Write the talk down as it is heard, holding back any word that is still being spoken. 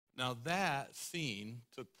Now that scene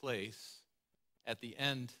took place at the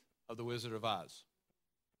end of The Wizard of Oz.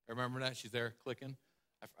 Remember that? She's there clicking.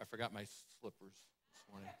 I forgot my slippers this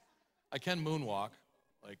morning. I can moonwalk.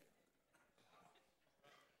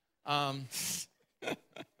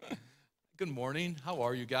 Good morning. How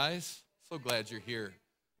are you guys? So glad you're here.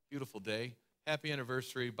 Beautiful day. Happy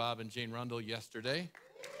anniversary, Bob and Jane Rundle, yesterday.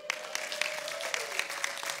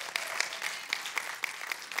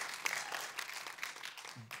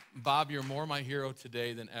 Bob, you're more my hero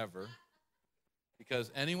today than ever,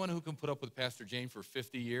 because anyone who can put up with Pastor Jane for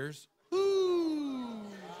 50 years, whoo!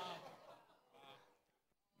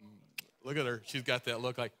 Look at her. She's got that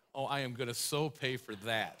look like, oh, I am going to so pay for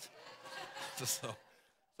that.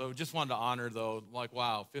 So just wanted to honor, though, like,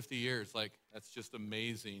 wow, 50 years, like, that's just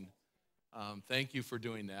amazing. Thank you for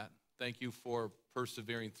doing that. Thank you for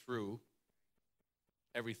persevering through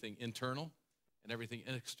everything internal and everything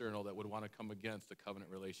external that would want to come against a covenant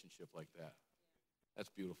relationship like that. That's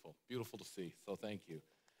beautiful. Beautiful to see. So thank you.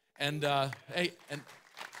 And, hey, and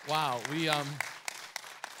wow, we,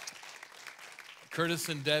 Curtis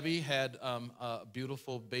and Debbie had a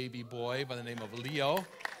beautiful baby boy by the name of Leo.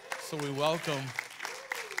 So we welcome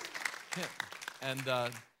him. And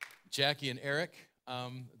Jackie and Eric,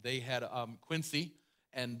 they had Quincy,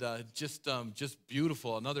 and just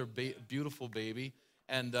beautiful, another beautiful baby.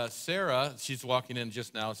 And Sarah, she's walking in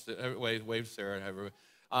just now. Wave Sarah.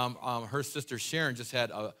 Her sister Sharon just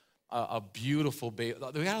had a beautiful baby.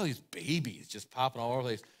 We got all these babies just popping all over the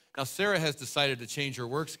place. Now Sarah has decided to change her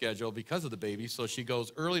work schedule because of the baby, so she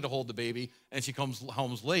goes early to hold the baby, and she comes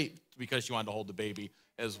home late because she wanted to hold the baby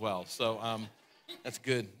as well. So that's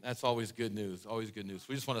good. That's always good news. Always good news.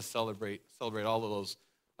 We just want to celebrate all of those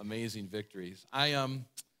amazing victories.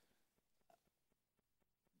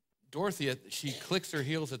 Dorothy, she clicks her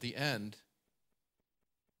heels at the end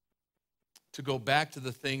to go back to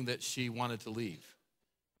the thing that she wanted to leave.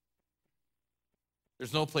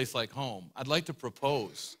 There's no place like home. I'd like to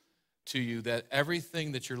propose to you that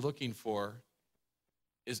everything that you're looking for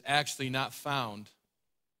is actually not found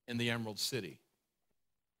in the Emerald City.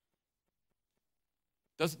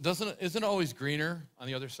 Isn't it always greener on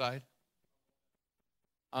the other side?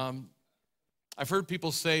 I've heard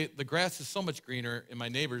people say the grass is so much greener in my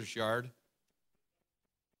neighbor's yard.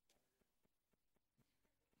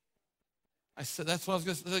 I said, that's what I was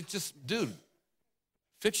going to say. Like, just, dude,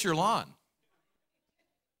 fix your lawn.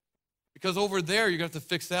 Because over there, you're going to have to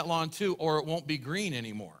fix that lawn too, or it won't be green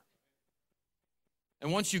anymore.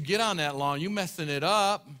 And once you get on that lawn, you're messing it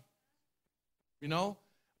up, you know?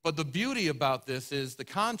 But the beauty about this is, the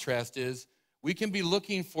contrast is, we can be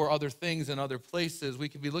looking for other things in other places. We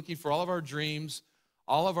can be looking for all of our dreams,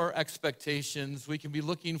 all of our expectations. We can be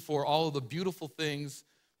looking for all of the beautiful things,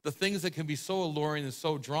 the things that can be so alluring and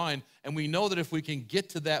so drawing. And we know that if we can get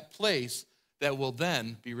to that place, that we'll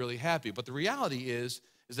then be really happy. But the reality is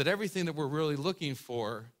that everything that we're really looking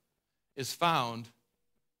for is found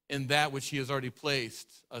in that which He has already placed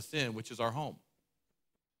us in, which is our home.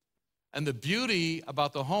 And the beauty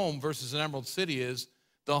about the home versus an Emerald City is,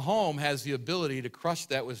 the home has the ability to crush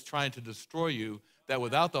that was trying to destroy you, that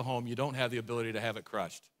without the home, you don't have the ability to have it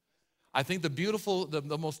crushed. I think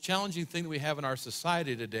the most challenging thing that we have in our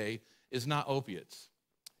society today is not opiates.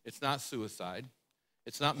 It's not suicide.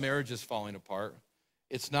 It's not marriages falling apart.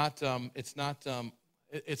 It's the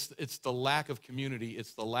lack of community.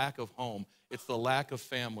 It's the lack of home. It's the lack of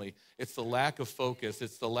family. It's the lack of focus.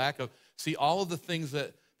 It's the lack of, all of the things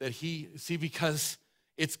that because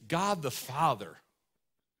it's God the Father.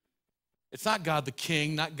 It's not God the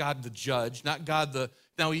King, not God the Judge, not God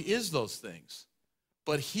now He is those things.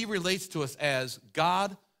 But He relates to us as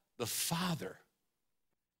God the Father.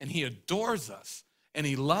 And He adores us, and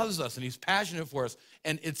He loves us, and He's passionate for us.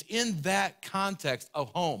 And it's in that context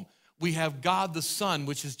of home. We have God the Son,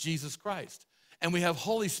 which is Jesus Christ. And we have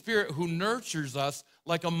Holy Spirit who nurtures us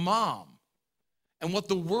like a mom. And what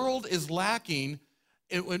the world is lacking,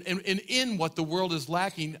 in what the world is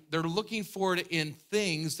lacking, they're looking for it in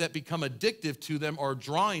things that become addictive to them or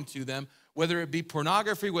drawing to them, whether it be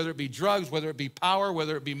pornography, whether it be drugs, whether it be power,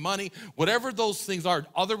 whether it be money, whatever those things are,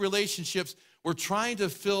 other relationships. We're trying to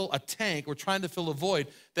fill a tank, we're trying to fill a void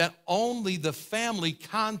that only the family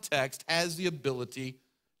context has the ability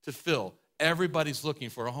to fill. Everybody's looking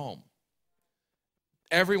for a home.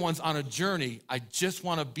 Everyone's on a journey. I just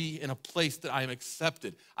want to be in a place that I am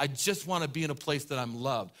accepted. I just want to be in a place that I'm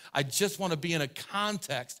loved. I just want to be in a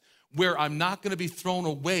context where I'm not going to be thrown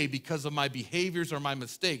away because of my behaviors or my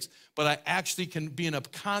mistakes, but I actually can be in a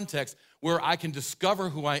context where I can discover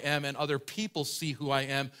who I am and other people see who I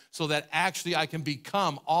am, so that actually I can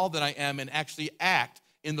become all that I am and actually act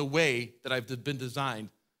in the way that I've been designed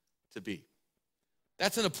to be.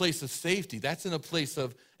 That's in a place of safety. That's in a place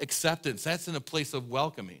of acceptance. That's in a place of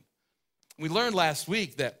welcoming. We learned last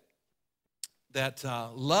week that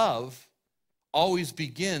love always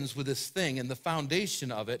begins with this thing, and the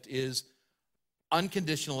foundation of it is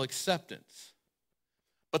unconditional acceptance.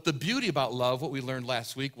 But the beauty about love, what we learned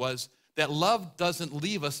last week, was that love doesn't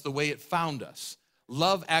leave us the way it found us.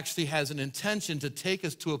 Love actually has an intention to take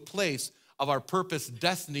us to a place of our purpose,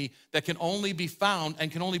 destiny, that can only be found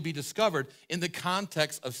and can only be discovered in the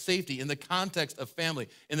context of safety, in the context of family,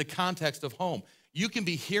 in the context of home. You can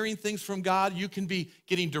be hearing things from God, you can be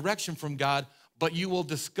getting direction from God, but you will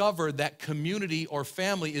discover that community or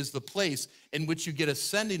family is the place in which you get a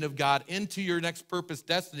sending of God into your next purpose,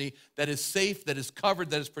 destiny, that is safe, that is covered,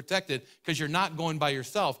 that is protected, because you're not going by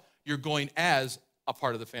yourself, you're going as a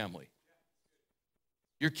part of the family.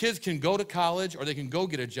 Your kids can go to college, or they can go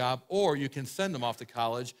get a job, or you can send them off to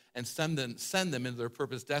college and send them into their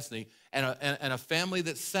purpose, destiny. And a family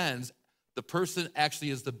that sends, the person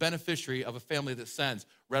actually is the beneficiary of a family that sends,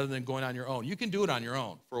 rather than going on your own. You can do it on your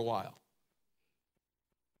own for a while,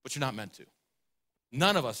 but you're not meant to.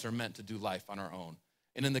 None of us are meant to do life on our own.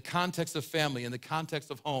 And in the context of family, in the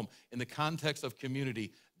context of home, in the context of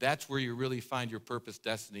community, that's where you really find your purpose,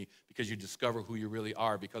 destiny, because you discover who you really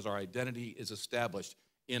are, because our identity is established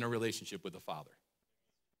in a relationship with the Father.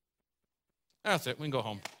 That's it. We can go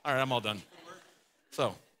home. All right, I'm all done.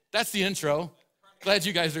 So that's the intro. Glad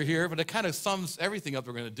you guys are here, but it kind of sums everything up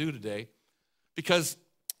we're going to do today, because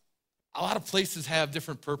a lot of places have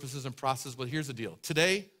different purposes and processes, but here's the deal.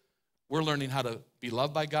 Today, we're learning how to be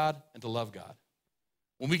loved by God and to love God.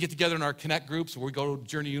 When we get together in our Connect groups, or we go to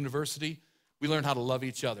Journey University, we learn how to love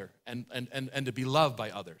each other and to be loved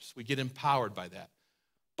by others. We get empowered by that.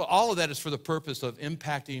 But all of that is for the purpose of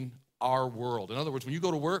impacting our world. In other words, when you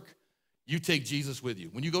go to work, you take Jesus with you.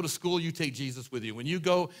 When you go to school, you take Jesus with you. When you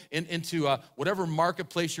go into whatever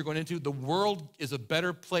marketplace you're going into, the world is a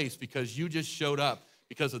better place because you just showed up,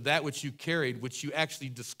 because of that which you carried, which you actually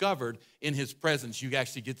discovered in his presence, you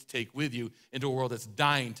actually get to take with you into a world that's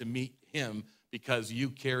dying to meet him, because you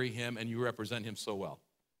carry him and you represent him so well.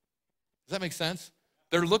 Does that make sense?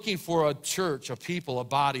 They're looking for a church, a people, a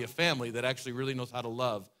body, a family that actually really knows how to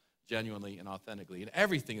love genuinely and authentically. And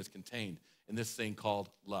everything is contained in this thing called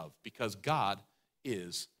love, because God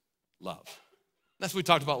is love. That's what we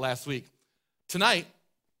talked about last week. Tonight,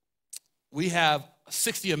 we have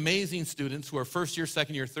 60 amazing students who are first year,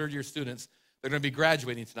 second year, third year students. They're going to be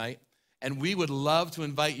graduating tonight. And we would love to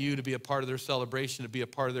invite you to be a part of their celebration, to be a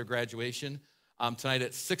part of their graduation tonight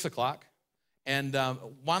at 6 o'clock. And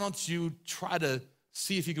why don't you try to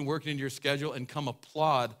see if you can work it into your schedule and come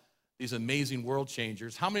applaud these amazing world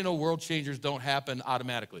changers. How many know world changers don't happen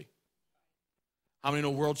automatically? How many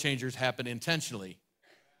know world changers happen intentionally?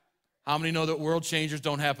 How many know that world changers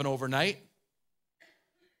don't happen overnight?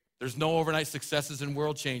 There's no overnight successes in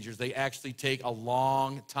world changers. They actually take a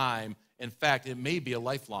long time. In fact, it may be a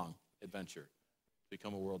lifelong adventure to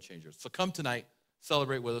become a world changer. So come tonight,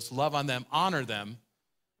 celebrate with us, love on them, honor them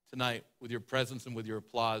tonight with your presence and with your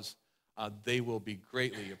applause. They will be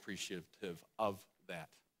greatly appreciative of that.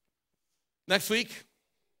 Next week,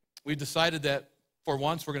 we've decided that for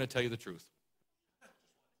once we're going to tell you the truth.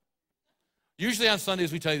 Usually on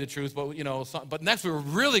Sundays we tell you the truth, but next we're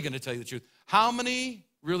really going to tell you the truth. How many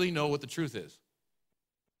really know what the truth is?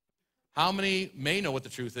 How many may know what the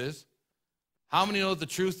truth is? How many know that the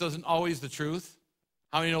truth doesn't always the truth?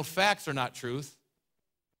 How many know facts are not truth?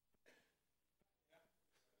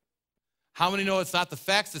 How many know it's not the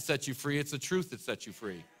facts that set you free, it's the truth that sets you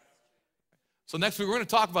free? So next week we're going to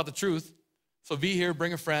talk about the truth. So be here,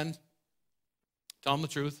 bring a friend, tell them the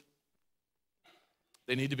truth.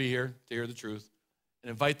 They need to be here to hear the truth, and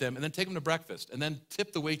invite them, and then take them to breakfast, and then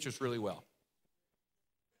tip the waitress really well.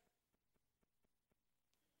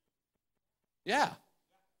 Yeah.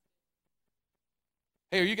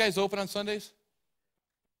 Hey, are you guys open on Sundays?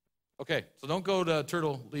 Okay, so don't go to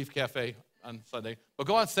Turtle Leaf Cafe on Sunday, but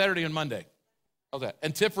go on Saturday and Monday. How's that?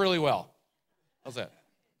 And tip really well. How's that?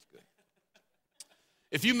 That's good.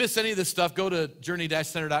 If you miss any of this stuff, go to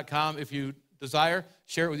journey-center.com. If you desire,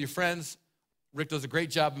 share it with your friends. Rick does a great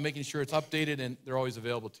job of making sure it's updated, and they're always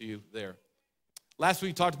available to you there. Last week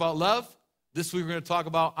we talked about love. This week we're going to talk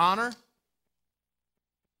about honor.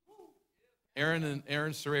 Aaron and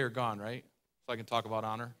Saray are gone, right? So I can talk about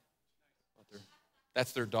honor.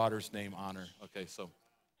 That's their daughter's name, Honor. Okay, so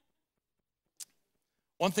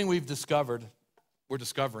one thing we're discovering,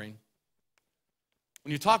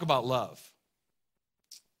 when you talk about love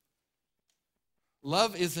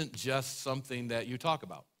isn't just something that you talk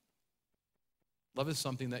about. Love is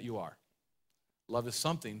something that you are. Love is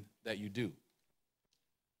something that you do.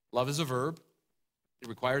 Love is a verb. It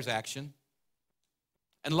requires action.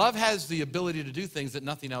 And love has the ability to do things that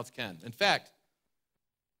nothing else can. In fact,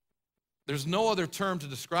 there's no other term to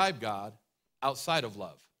describe God outside of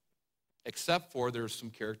love, except for there's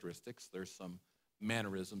some characteristics, there's some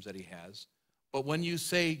mannerisms that he has. But when you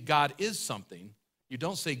say God is something, you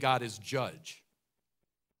don't say God is judge.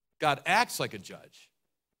 God acts like a judge.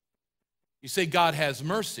 You say God has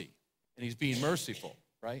mercy, and he's being merciful,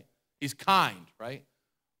 right? He's kind, right?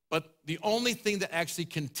 But the only thing that actually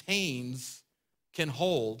can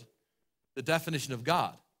hold the definition of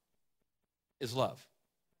God is love.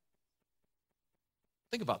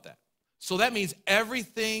 Think about that. So that means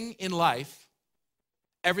everything in life,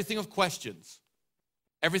 everything of questions,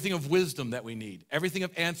 everything of wisdom that we need, everything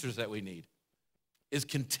of answers that we need is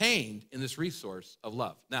contained in this resource of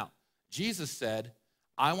love. Now, Jesus said,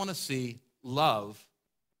 I want to see love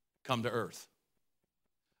come to earth.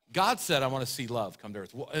 God said, I want to see love come to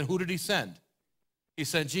earth. And who did he send? He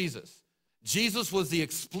sent Jesus. Jesus was the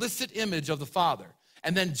explicit image of the Father.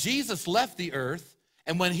 And then Jesus left the earth,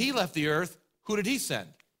 and when he left the earth, who did he send?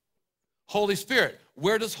 Holy Spirit.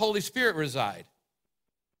 Where does Holy Spirit reside?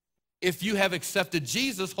 If you have accepted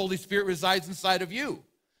Jesus, Holy Spirit resides inside of you.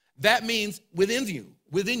 That means within you.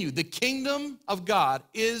 The kingdom of God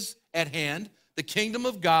is at hand. The kingdom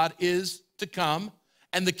of God is to come,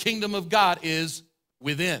 and the kingdom of God is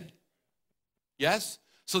within. Yes?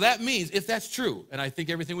 So that means, if that's true, and I think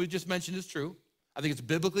everything we just mentioned is true, I think it's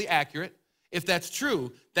biblically accurate. If that's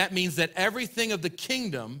true, that means that everything of the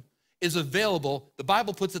kingdom is available. The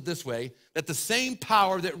Bible puts it this way, that the same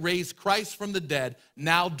power that raised Christ from the dead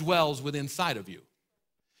now dwells within inside of you.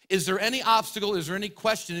 Is there any obstacle? Is there any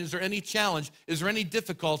question? Is there any challenge? Is there any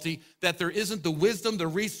difficulty that there isn't the wisdom, the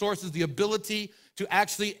resources, the ability to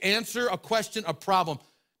actually answer a question, a problem?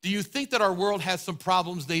 Do you think that our world has some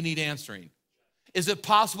problems they need answering? Is it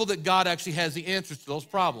possible that God actually has the answers to those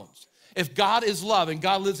problems? If God is love and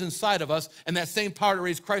God lives inside of us and that same power to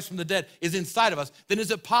raise Christ from the dead is inside of us, then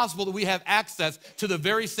is it possible that we have access to the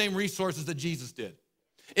very same resources that Jesus did?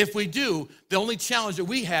 If we do, the only challenge that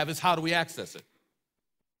we have is how do we access it?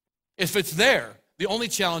 If it's there, the only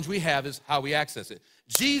challenge we have is how we access it.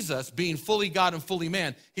 Jesus, being fully God and fully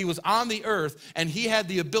man, he was on the earth and he had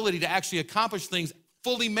the ability to actually accomplish things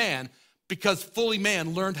fully man, because fully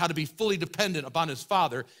man learned how to be fully dependent upon his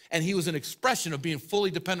Father, and he was an expression of being fully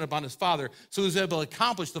dependent upon his Father, so he was able to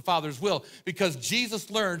accomplish the Father's will, because Jesus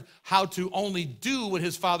learned how to only do what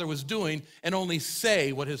his Father was doing and only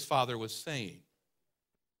say what his Father was saying.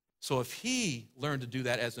 So if he learned to do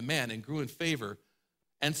that as a man and grew in favor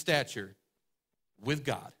and stature with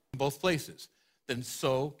God in both places, then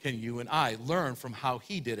so can you and I learn from how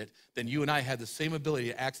he did it. Then you and I have the same ability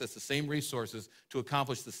to access the same resources to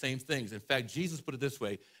accomplish the same things. In fact, Jesus put it this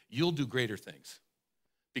way, you'll do greater things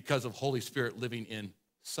because of Holy Spirit living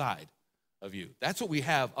inside of you. That's what we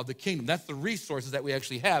have of the kingdom. That's the resources that we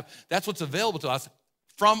actually have. That's what's available to us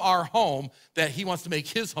from our home, that he wants to make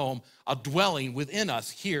his home a dwelling within us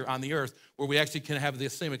here on the earth, where we actually can have the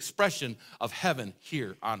same expression of heaven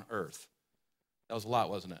here on earth. That was a lot,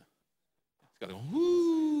 wasn't it? Got to go,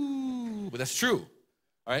 whoo, but that's true.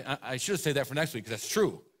 All right, I should have said that for next week, because that's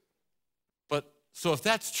true. But so if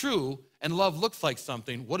that's true and love looks like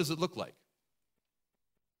something, what does it look like?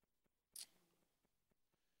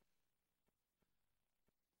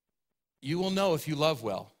 You will know if you love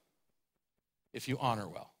well, if you honor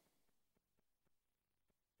well.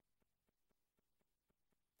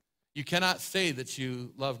 You cannot say that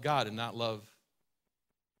you love God and not love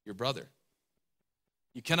your brother.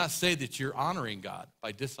 You cannot say that you're honoring God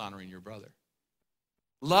by dishonoring your brother.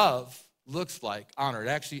 Love looks like honor. It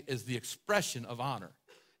actually is the expression of honor.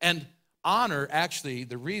 And honor, actually,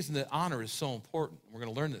 the reason that honor is so important, we're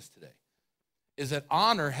going to learn this today, is that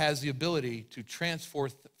honor has the ability to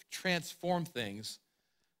transform things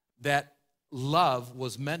that love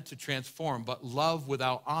was meant to transform, but love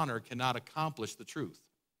without honor cannot accomplish the truth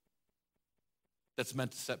that's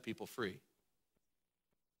meant to set people free.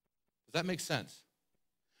 Does that make sense?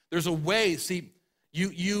 There's a way, see,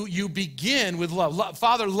 you begin with love.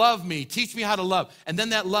 Father, love me. Teach me how to love. And then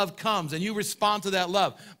that love comes, and you respond to that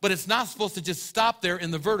love. But it's not supposed to just stop there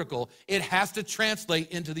in the vertical. It has to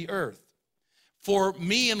translate into the earth. For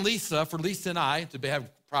me and Lisa, for Lisa and I, to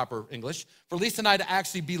have proper English, for Lisa and I to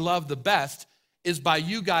actually be loved the best is by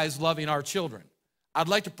you guys loving our children. I'd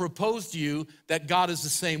like to propose to you that God is the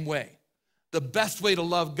same way. The best way to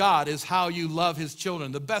love God is how you love his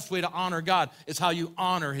children. The best way to honor God is how you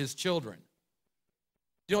honor his children.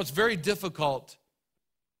 You know, it's very difficult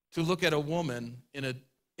to look at a woman in an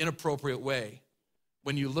inappropriate way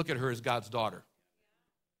when you look at her as God's daughter.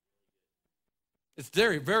 It's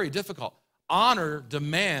very, very difficult. Honor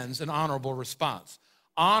demands an honorable response.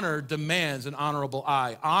 Honor demands an honorable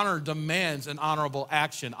eye. Honor demands an honorable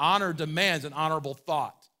action. Honor demands an honorable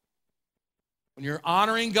thought. When you're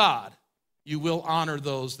honoring God, you will honor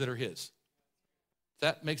those that are his. Does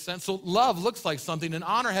that make sense? So love looks like something, and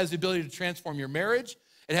honor has the ability to transform your marriage.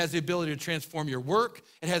 It has the ability to transform your work.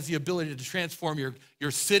 It has the ability to transform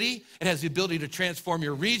your city. It has the ability to transform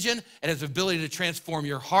your region. It has the ability to transform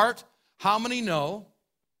your heart. How many know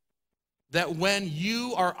that when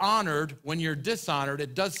you are honored, when you're dishonored,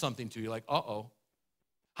 it does something to you? Like, uh-oh.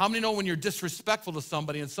 How many know when you're disrespectful to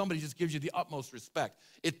somebody and somebody just gives you the utmost respect,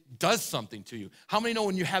 it does something to you? How many know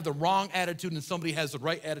when you have the wrong attitude and somebody has the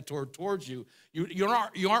right attitude towards you, you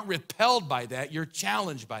aren't repelled by that, you're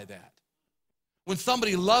challenged by that? When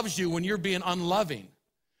somebody loves you when you're being unloving,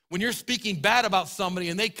 when you're speaking bad about somebody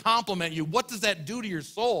and they compliment you, what does that do to your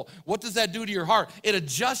soul? What does that do to your heart? It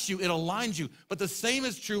adjusts you, it aligns you. But the same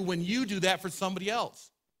is true when you do that for somebody else.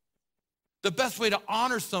 The best way to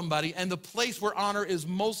honor somebody, and the place where honor is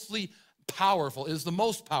mostly powerful, is the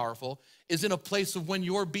most powerful, is in a place of when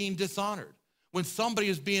you're being dishonored. When somebody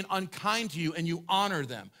is being unkind to you and you honor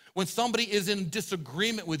them. When somebody is in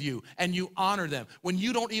disagreement with you and you honor them. When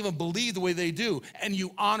you don't even believe the way they do and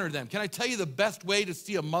you honor them. Can I tell you the best way to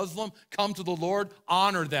see a Muslim come to the Lord?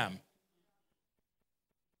 Honor them.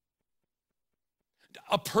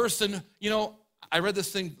 A person, I read this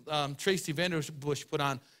thing Tracy Vanderbush put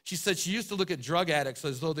on. She said she used to look at drug addicts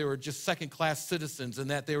as though they were just second-class citizens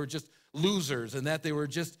and that they were just losers and that they were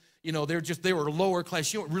just, they were lower class.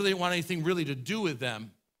 She didn't really want anything really to do with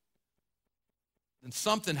them. And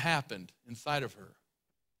something happened inside of her.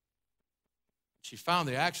 She found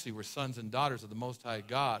they actually were sons and daughters of the Most High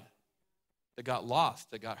God that got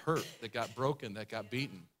lost, that got hurt, that got broken, that got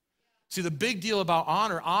beaten. See, the big deal about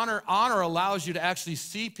honor allows you to actually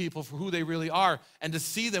see people for who they really are and to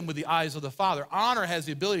see them with the eyes of the Father. Honor has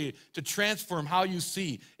the ability to transform how you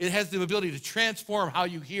see. It has the ability to transform how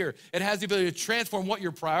you hear. It has the ability to transform what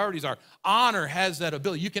your priorities are. Honor has that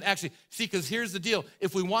ability. You can actually see, because here's the deal.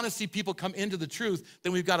 If we want to see people come into the truth,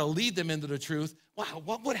 then we've got to lead them into the truth. Wow,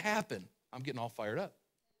 what would happen? I'm getting all fired up.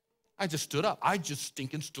 I just stood up. I just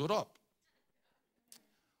stinking stood up.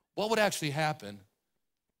 What would actually happen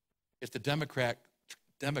if the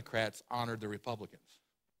Democrats honored the Republicans?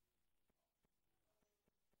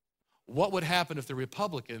 What would happen if the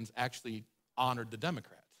Republicans actually honored the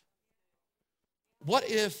Democrats? What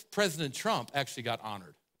if President Trump actually got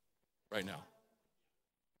honored right now?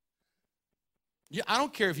 Yeah, I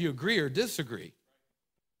don't care if you agree or disagree.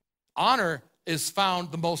 Honor is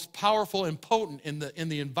found the most powerful and potent in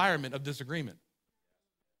the environment of disagreement.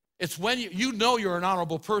 It's when you know you're an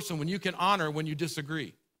honorable person when you can honor when you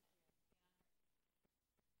disagree.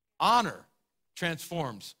 Honor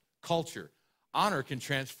transforms culture. Honor can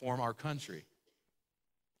transform our country.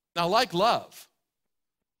 Now, like love,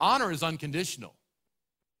 honor is unconditional.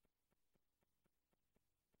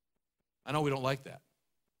 I know we don't like that.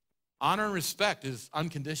 Honor and respect is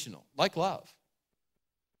unconditional, like love.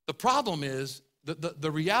 The problem is,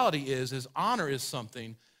 the reality is honor is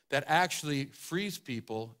something that actually frees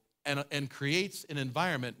people and creates an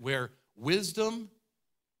environment where wisdom,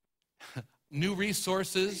 new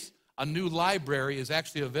resources, a new library is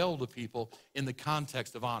actually available to people in the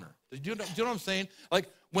context of honor. Do you know what I'm saying? Like,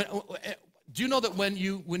 do you know that when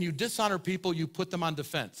you dishonor people, you put them on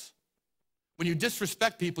defense? When you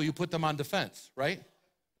disrespect people, you put them on defense, right?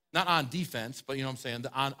 Not on defense, but you know what I'm saying,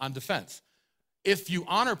 on defense. If you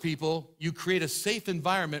honor people, you create a safe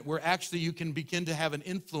environment where actually you can begin to have an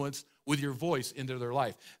influence with your voice into their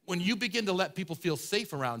life. When you begin to let people feel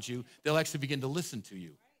safe around you, they'll actually begin to listen to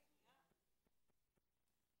you.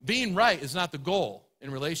 Being right is not the goal in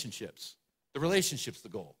relationships. The relationship's the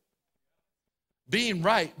goal. Being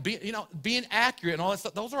right, being accurate and all that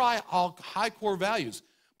stuff, those are all high core values.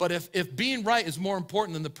 But if being right is more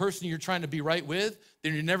important than the person you're trying to be right with,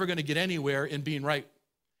 then you're never going to get anywhere in being right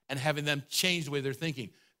and having them change the way they're thinking.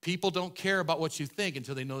 People don't care about what you think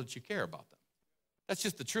until they know that you care about them. That's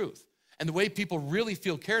just the truth. And the way people really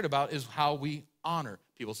feel cared about is how we honor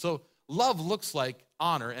people. So love looks like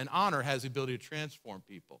honor, and honor has the ability to transform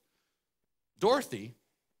people. Dorothy,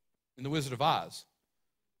 in The Wizard of Oz,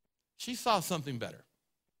 she saw something better.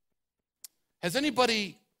 Has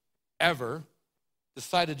anybody ever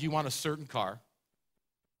decided you want a certain car,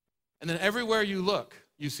 and then everywhere you look,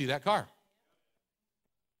 you see that car?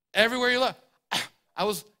 Everywhere you look.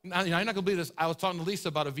 You're not going to believe this. I was talking to Lisa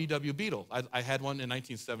about a VW Beetle. I had one in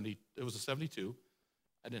 1970. It was a 72.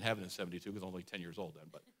 I didn't have it in 72 because I was only 10 years old then.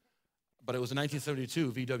 But it was a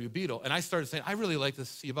 1972 VW Beetle. And I started saying, I really like to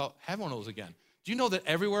see about having one of those again. Do you know that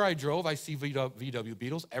everywhere I drove, I see VW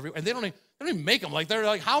Beetles everywhere? And they don't even make them. Like, they're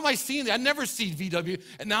like, how am I seeing that? I never see VW,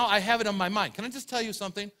 and now I have it on my mind. Can I just tell you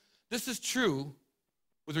something? This is true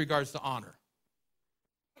with regards to honor.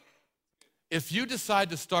 If you decide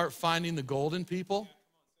to start finding the gold in people,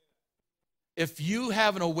 if you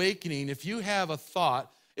have an awakening, if you have a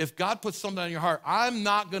thought, if God puts something on your heart, I'm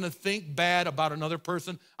not going to think bad about another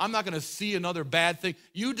person. I'm not going to see another bad thing.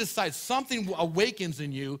 You decide something awakens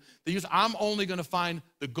in you that you say, I'm only going to find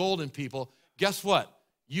the gold in people. Guess what?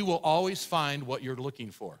 You will always find what you're looking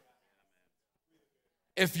for.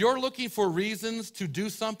 If you're looking for reasons to do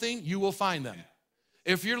something, you will find them.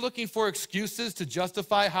 If you're looking for excuses to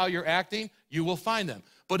justify how you're acting, you will find them.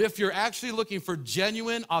 But if you're actually looking for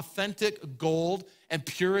genuine, authentic gold and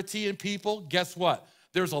purity in people, guess what?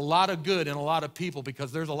 There's a lot of good in a lot of people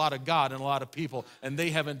because there's a lot of God in a lot of people, and they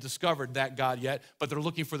haven't discovered that God yet, but they're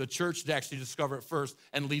looking for the church to actually discover it first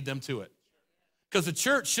and lead them to it. Because the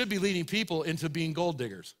church should be leading people into being gold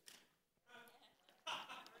diggers.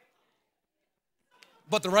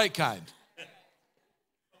 But the right kind.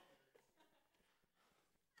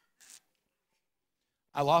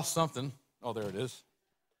 I lost something. Oh, there it is.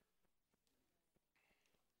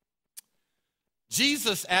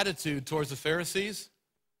 Jesus' attitude towards the Pharisees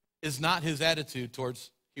is not his attitude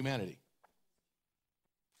towards humanity.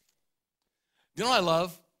 You know what I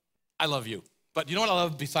love? I love you. But you know what I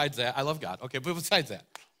love besides that? I love God. Okay, but besides that,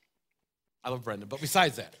 I love Brendan. But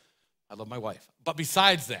besides that, I love my wife. But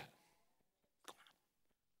besides that,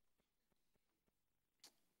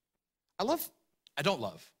 I don't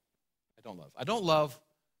love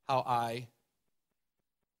how I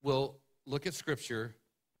will look at Scripture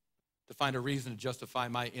to find a reason to justify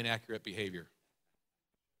my inaccurate behavior.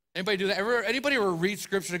 Anybody do that? Anybody ever read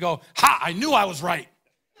Scripture to go, ha, I knew I was right.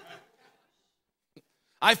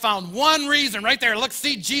 I found one reason right there. Look,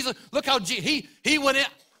 see Jesus, look how he went in.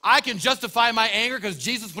 I can justify my anger because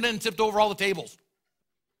Jesus went in and tipped over all the tables.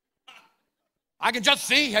 I can just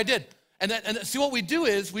see, I did. And see what we do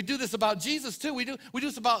is, we do this about Jesus too. We do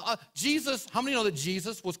this about Jesus. How many know that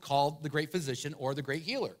Jesus was called the great physician or the great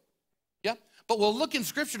healer? Yeah? But we'll look in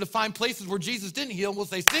Scripture to find places where Jesus didn't heal, and we'll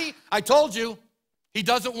say, see, I told you. He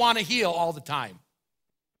doesn't want to heal all the time.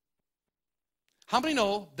 How many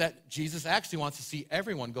know that Jesus actually wants to see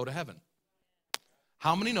everyone go to heaven?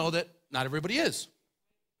 How many know that not everybody is?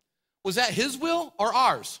 Was that his will or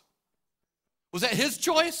ours? Was that his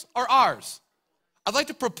choice or ours? I'd like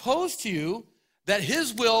to propose to you that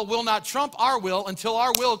his will not trump our will until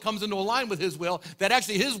our will comes into line with his will, that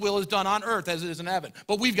actually his will is done on earth as it is in heaven.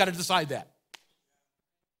 But we've got to decide that.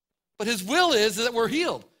 But his will is that we're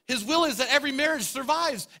healed. His will is that every marriage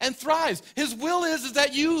survives and thrives. His will is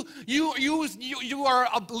that you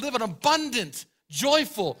live an abundant,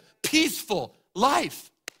 joyful, peaceful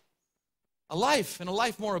life. A life and a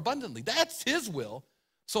life more abundantly. That's his will.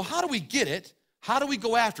 So how do we get it? How do we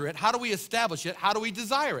go after it? How do we establish it? How do we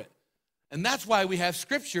desire it? And that's why we have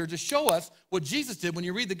Scripture to show us what Jesus did. When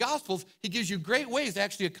you read the Gospels, he gives you great ways to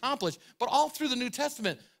actually accomplish. But all through the New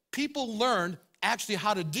Testament, people learned actually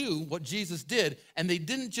how to do what Jesus did, and they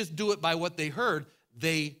didn't just do it by what they heard,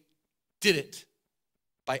 they did it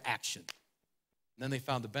by action. And then they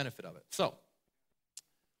found the benefit of it. So,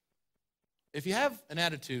 if you have an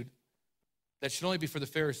attitude that should only be for the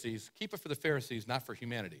Pharisees, keep it for the Pharisees, not for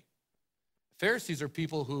humanity. Pharisees are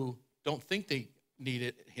people who don't think they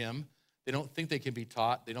need him. They don't think they can be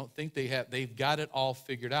taught. They don't think they've got it all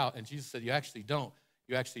figured out. And Jesus said, you actually don't.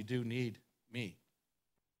 You actually do need me.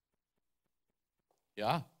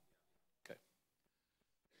 Yeah? Okay.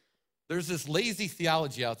 There's this lazy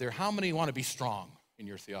theology out there. How many want to be strong in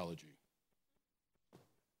your theology?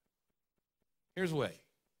 Here's a way,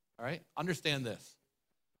 all right? Understand this.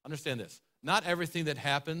 Understand this. Not everything that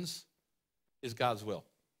happens is God's will.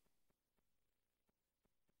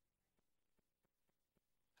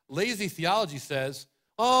 Lazy theology says,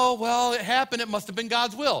 oh, well, it happened. It must have been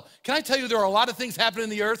God's will. Can I tell you there are a lot of things happening in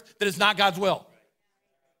the earth that is not God's will?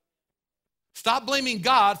 Stop blaming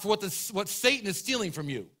God for what Satan is stealing from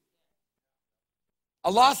you.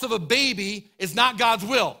 A loss of a baby is not God's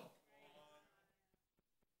will.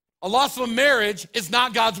 A loss of a marriage is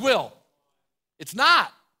not God's will. It's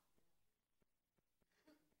not.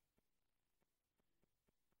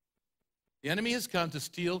 The enemy has come to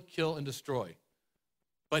steal, kill, and destroy.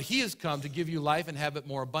 But he has come to give you life and have it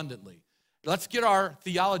more abundantly. Let's get our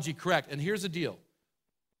theology correct. And here's the deal.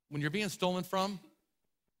 When you're being stolen from,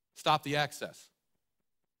 stop the access.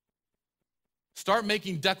 Start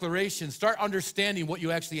making declarations. Start understanding what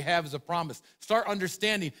you actually have as a promise. Start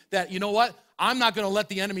understanding that, you know what? I'm not going to let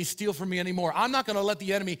the enemy steal from me anymore. I'm not going to let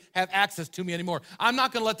the enemy have access to me anymore. I'm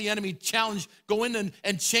not going to let the enemy go in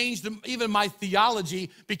and change even my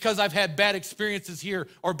theology because I've had bad experiences here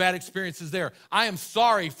or bad experiences there. I am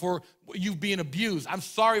sorry for you being abused. I'm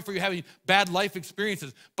sorry for you having bad life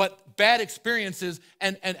experiences. But bad experiences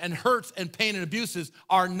and hurts and pain and abuses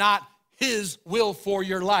are not his will for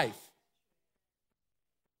your life.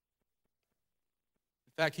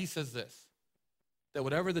 In fact, he says this, that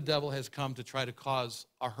whatever the devil has come to try to cause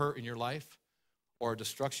a hurt in your life or a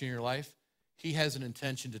destruction in your life, he has an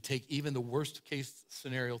intention to take even the worst case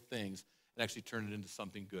scenario things and actually turn it into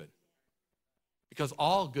something good. Because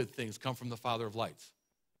all good things come from the Father of lights.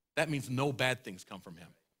 That means no bad things come from him.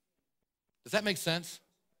 Does that make sense?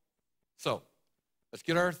 So, let's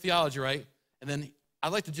get our theology right. And then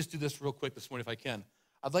I'd like to just do this real quick this morning if I can.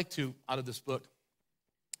 I'd like to, out of this book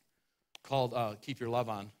called Keep Your Love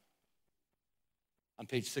On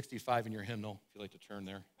page 65 in your hymnal, if you'd like to turn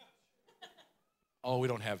there. Oh, we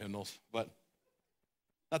don't have hymnals, but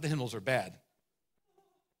not the hymnals are bad.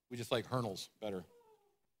 We just like hymnals better.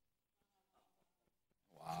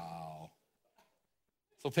 Wow.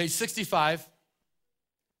 So page 65,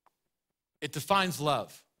 it defines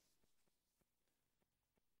love.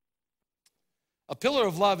 A pillar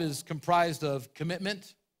of love is comprised of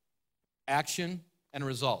commitment, action, and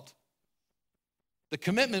result. The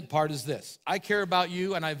commitment part is this: I care about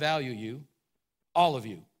you and I value you, all of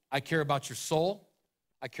you. I care about your soul,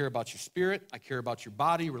 I care about your spirit, I care about your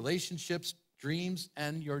body, relationships, dreams,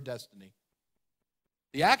 and your destiny.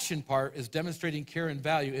 The action part is demonstrating care and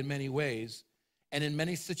value in many ways and in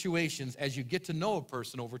many situations as you get to know a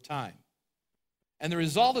person over time. And the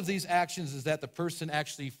result of these actions is that the person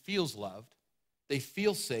actually feels loved, they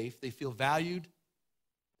feel safe, they feel valued,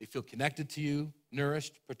 they feel connected to you,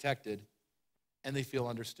 nourished, protected, and they feel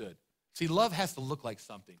understood. See, love has to look like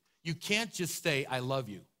something. You can't just say, I love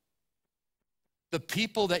you. The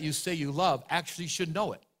people that you say you love actually should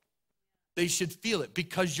know it. They should feel it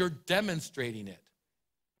because you're demonstrating it.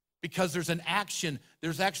 Because there's an action.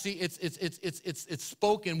 There's actually, it's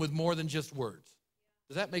spoken with more than just words.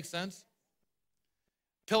 Does that make sense?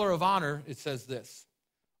 Pillar of honor, it says this: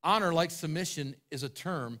 honor, like submission, is a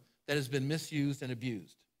term that has been misused and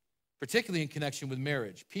abused, particularly in connection with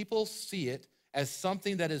marriage. People see it as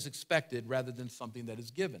something that is expected rather than something that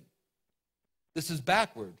is given. This is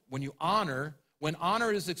backward. When honor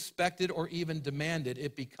is expected or even demanded,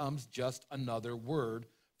 it becomes just another word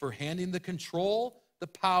for handing the control, the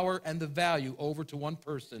power, and the value over to one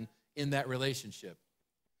person in that relationship.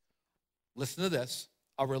 Listen to this.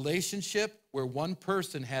 A relationship where one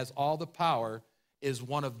person has all the power is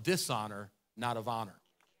one of dishonor, not of honor.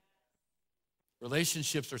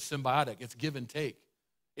 Relationships are symbiotic. It's give and take.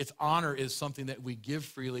 Its honor is something that we give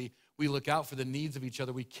freely. We look out for the needs of each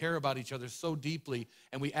other. We care about each other so deeply,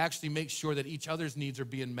 and we actually make sure that each other's needs are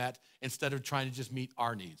being met instead of trying to just meet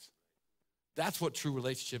our needs. That's what true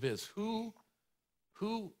relationship is. Who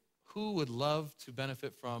would love to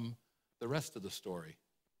benefit from the rest of the story?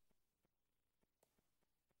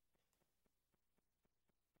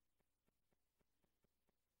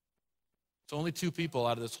 So only 2 people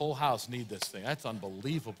out of this whole house need this thing. That's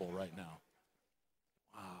unbelievable right now.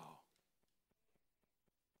 Wow.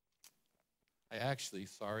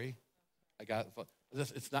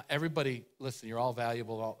 It's not everybody, listen, you're all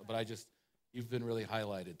valuable, but you've been really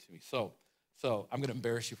highlighted to me. So I'm going to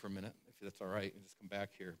embarrass you for a minute, if that's all right, and just come back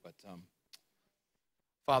here. But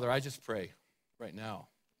Father, I just pray right now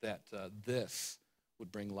that this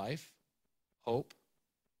would bring life, hope,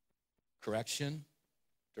 correction,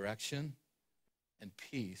 direction, and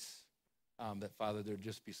peace. That, Father, there'd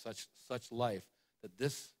just be such life that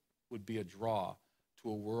this would be a draw to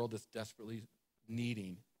a world that's desperately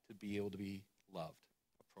needing to be able to be loved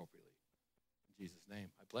appropriately. In Jesus'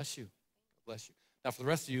 name, I bless you. I bless you. Now, for the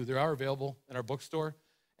rest of you, they are available in our bookstore.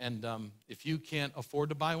 And if you can't afford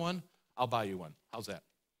to buy one, I'll buy you one. How's that?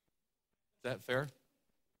 Is that fair?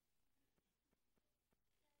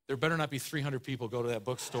 There better not be 300 people go to that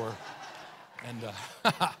bookstore. And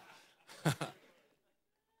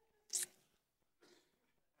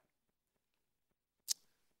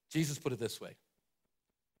Jesus put it this way,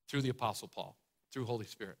 through the Apostle Paul, through Holy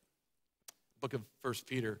Spirit. Book of 1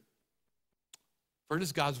 Peter. For it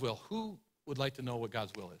is God's will. Who would like to know what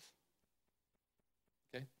God's will is?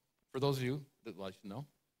 Okay? For those of you that would like to know.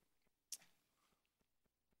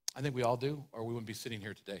 I think we all do, or we wouldn't be sitting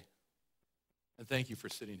here today. And thank you for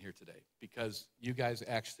sitting here today, because you guys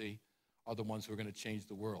actually are the ones who are going to change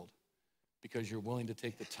the world, because you're willing to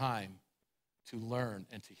take the time to learn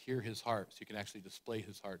and to hear his heart so you can actually display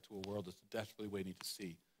his heart to a world that's desperately waiting to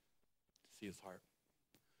see his heart.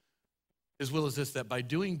 His will is this, that by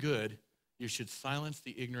doing good, you should silence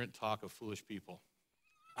the ignorant talk of foolish people.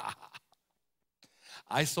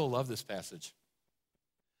 I so love this passage.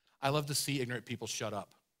 I love to see ignorant people shut up.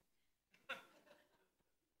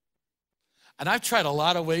 And I've tried a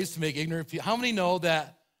lot of ways to make ignorant people. How many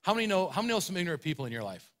know some ignorant people in your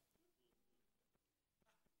life?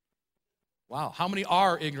 Wow, how many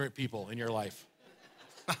are ignorant people in your life?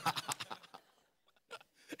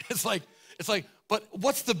 It's like, but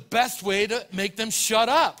what's the best way to make them shut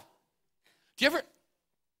up? Do you ever,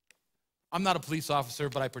 I'm not a police officer,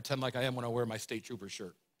 but I pretend like I am when I wear my state trooper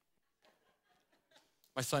shirt.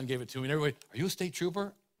 My son gave it to me, and everybody, are you a state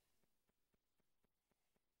trooper?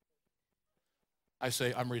 I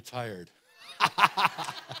say, I'm retired.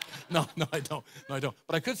 No, I don't.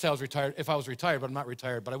 But I could say I was retired if I was retired, but I'm not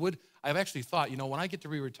retired. But I've actually thought, when I get to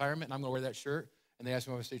re-retirement and I'm gonna wear that shirt, and they ask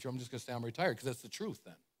me if I'm a state trooper, I'm just gonna say I'm retired, because that's the truth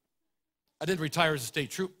then. I didn't retire as a state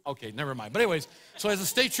trooper. Okay, never mind. But anyways, so as a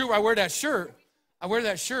state trooper, I wear that shirt.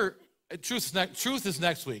 Truth is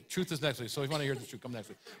next week. Truth is next week. So if you want to hear the truth, come next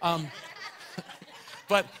week.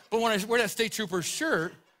 But when I wear that state trooper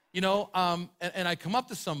shirt, and I come up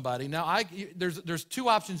to somebody, now there's two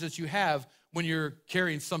options that you have when you're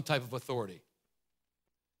carrying some type of authority.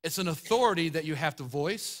 It's an authority that you have to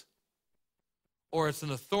voice, or it's an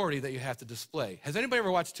authority that you have to display. Has anybody ever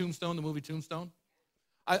watched Tombstone, the movie Tombstone?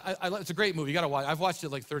 It's a great movie. You got to watch. I've watched it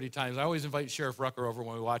like 30 times. I always invite Sheriff Rucker over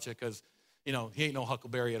when we watch it because, he ain't no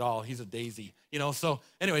Huckleberry at all. He's a daisy, So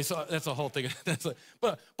anyway, so that's a whole thing.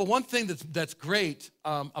 But one thing that's great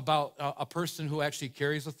about a person who actually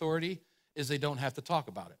carries authority is they don't have to talk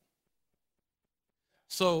about it.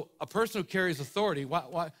 So a person who carries authority,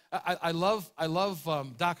 I love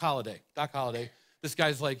Doc Holliday. Doc Holliday, this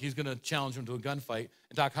guy's like, he's going to challenge him to a gunfight,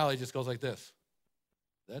 and Doc Holliday just goes like this.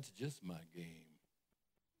 That's just my game.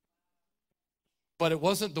 But it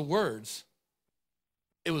wasn't the words,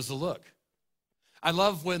 it was the look. I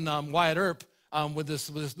love when Wyatt Earp, with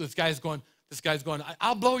this guy's going,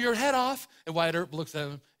 I'll blow your head off. And Wyatt Earp looks at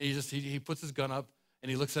him, and he puts his gun up,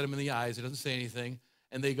 and he looks at him in the eyes. He doesn't say anything.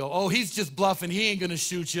 And they go, oh, he's just bluffing. He ain't going to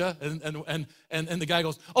shoot you. And the guy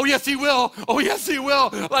goes, oh, yes, he will. Oh, yes, he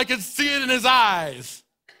will. I can see it in his eyes.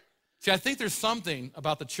 See, I think there's something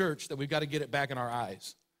about the church that we've got to get it back in our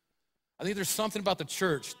eyes. I think there's something about the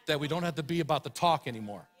church that we don't have to be about the talk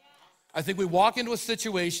anymore. I think we walk into a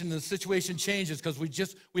situation and the situation changes because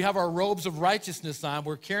we have our robes of righteousness on.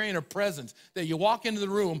 We're carrying a presence that you walk into the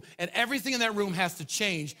room and everything in that room has to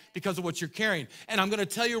change because of what you're carrying. And I'm going to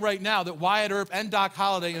tell you right now that Wyatt Earp and Doc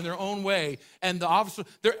Holliday in their own way and the officer,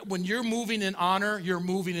 when you're moving in honor, you're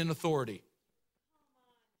moving in authority.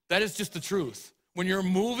 That is just the truth. When you're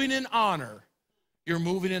moving in honor, you're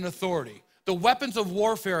moving in authority. The weapons of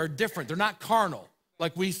warfare are different. They're not carnal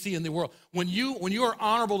like we see in the world. When you are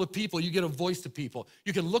honorable to people, you get a voice to people.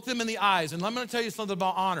 You can look them in the eyes. And I'm going to tell you something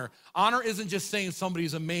about honor. Honor isn't just saying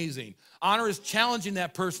somebody's amazing. Honor is challenging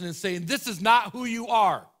that person and saying, this is not who you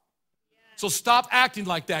are. So stop acting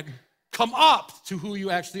like that. Come up to who you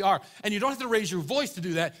actually are. And you don't have to raise your voice to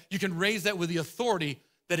do that. You can raise that with the authority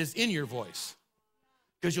that is in your voice.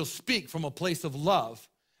 Because you'll speak from a place of love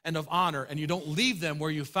and of honor, and you don't leave them where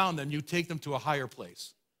you found them. You take them to a higher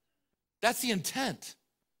place. That's the intent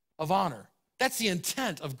of honor. That's the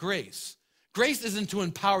intent of grace. Grace isn't to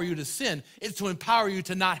empower you to sin. It's to empower you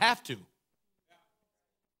to not have to.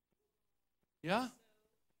 Yeah?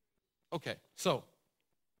 Okay, so,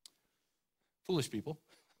 foolish people.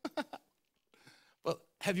 But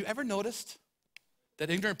have you ever noticed that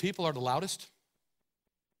ignorant people are the loudest?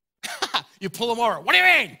 You pull them over. What do you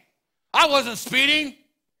mean? I wasn't speeding.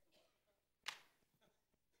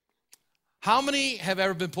 How many have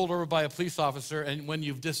ever been pulled over by a police officer and when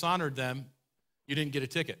you've dishonored them, you didn't get a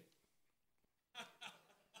ticket?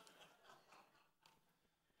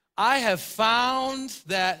 I have found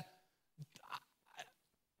that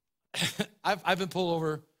I've been pulled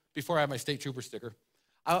over before I had my state trooper sticker.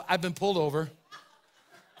 I've been pulled over.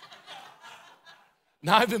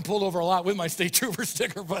 Now I've been pulled over a lot with my state trooper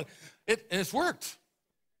sticker, but it's worked.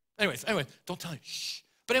 Anyways, don't tell me. Shh.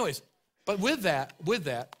 But anyways, but with that,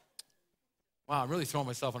 wow, I'm really throwing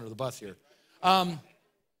myself under the bus here.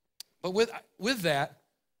 But with that,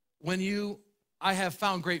 I have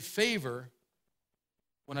found great favor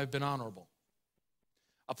when I've been honorable.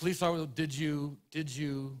 A police officer, did you,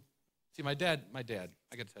 see my dad, I got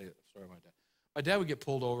to tell you the story of my dad. My dad would get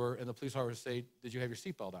pulled over and the police officer would say, did you have your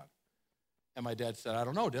seatbelt on? And my dad said, I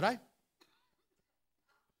don't know, did I?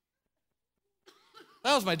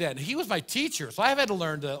 That was my dad. He was my teacher, so I've had to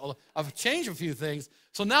learn I've changed a few things.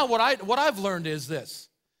 So now what I've learned is this: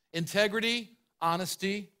 integrity,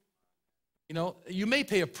 honesty. You may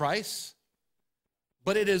pay a price,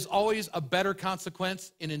 But it is always a better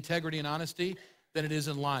consequence in integrity and honesty than it is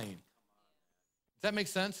in lying. Does that make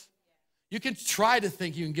sense? You can try to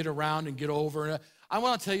think you can get around and get over. I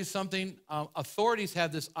want to tell you something. Authorities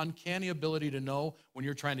have this uncanny ability to know when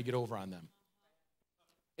you're trying to get over on them.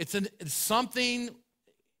 It's something,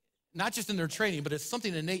 not just in their training, but it's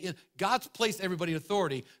something innate. God's placed everybody in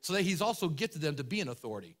authority so that he's also gifted them to be an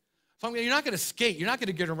authority. So you're not going to skate. You're not going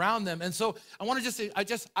to get around them. And so I want to just say,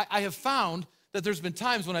 I have found that there's been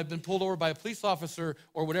times when I've been pulled over by a police officer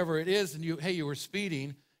or whatever it is, and you were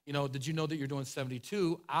speeding. Did you know that you're doing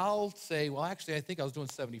 72? I'll say, well, actually, I think I was doing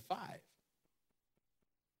 75.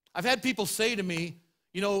 I've had people say to me,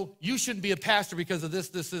 you shouldn't be a pastor because of this,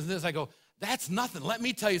 this, and this. I go, that's nothing. Let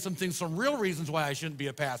me tell you some real reasons why I shouldn't be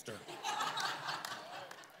a pastor.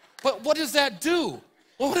 But what does that do?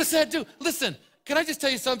 Well, what does that do? Listen, can I just tell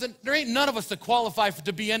you something? There ain't none of us that qualify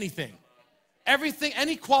to be anything. Everything,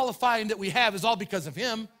 any qualifying that we have is all because of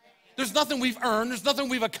him. There's nothing we've earned. There's nothing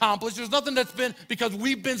we've accomplished. There's nothing that's been because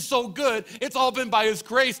we've been so good. It's all been by his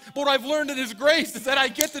grace. But what I've learned in his grace is that I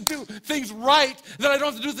get to do things right, that I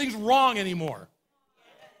don't have to do things wrong anymore.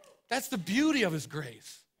 That's the beauty of his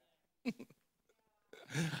grace.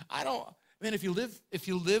 If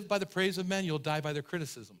you live by the praise of men, you'll die by their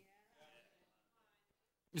criticism.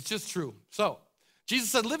 It's just true. So, Jesus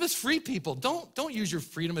said, live as free people. Don't use your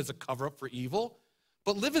freedom as a cover-up for evil.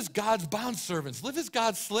 But live as God's bondservants. Live as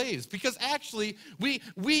God's slaves. Because actually,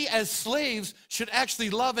 we as slaves should actually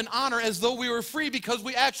love and honor as though we were free, because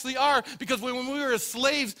we actually are. Because when we were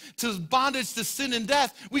slaves to bondage to sin and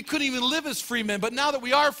death, we couldn't even live as free men. But now that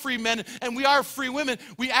we are free men and we are free women,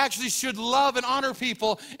 we actually should love and honor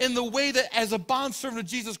people in the way that as a bondservant of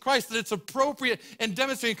Jesus Christ, that it's appropriate and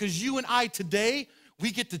demonstrated. Because you and I today, we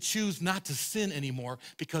get to choose not to sin anymore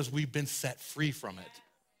because we've been set free from it.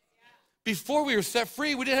 Before we were set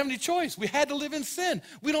free, we didn't have any choice. We had to live in sin.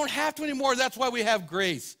 We don't have to anymore. That's why we have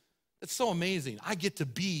grace. It's so amazing. I get to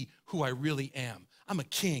be who I really am. I'm a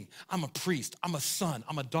king. I'm a priest. I'm a son.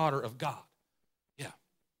 I'm a daughter of God. Yeah,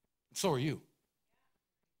 and so are you.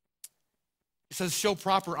 It says show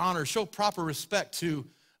proper honor, show proper respect to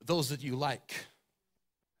those that you like.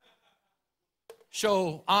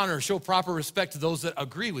 Show honor, show proper respect to those that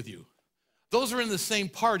agree with you. Those are in the same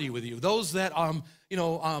party with you. Those that are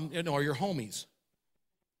your homies.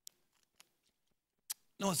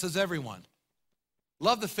 No, it says everyone.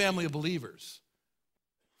 Love the family of believers.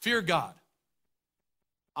 Fear God.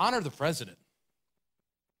 Honor the president.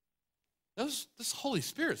 This is Holy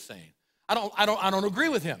Spirit saying. I don't agree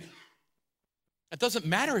with him. It doesn't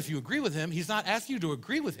matter if you agree with him. He's not asking you to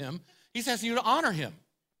agree with him. He's asking you to honor him.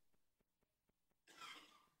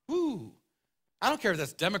 Woo. I don't care if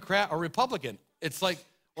that's Democrat or Republican. It's like,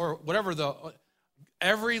 or whatever,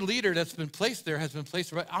 every leader that's been placed there has been placed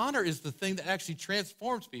there. Honor is the thing that actually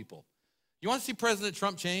transforms people. You want to see President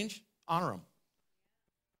Trump change? Honor him.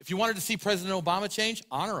 If you wanted to see President Obama change,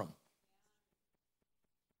 honor him.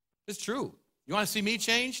 It's true. You want to see me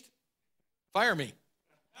changed? Fire me.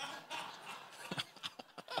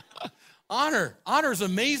 Honor. Honor is an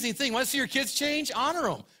amazing thing. Want to see your kids change? Honor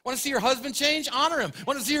them. Want to see your husband change? Honor him.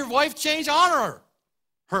 Want to see your wife change? Honor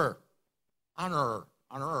her. Honor her.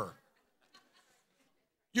 Honor her.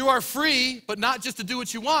 You are free, but not just to do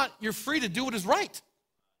what you want. You're free to do what is right.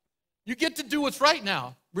 You get to do what's right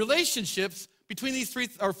now. Relationships between these three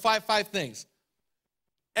or five things.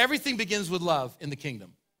 Everything begins with love in the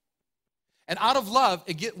kingdom. And out of love,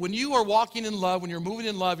 when you are walking in love, when you're moving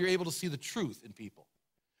in love, you're able to see the truth in people.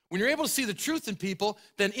 When you're able to see the truth in people,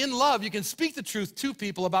 then in love, you can speak the truth to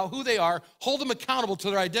people about who they are, hold them accountable to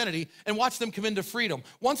their identity, and watch them come into freedom.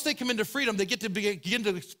 Once they come into freedom, they get to begin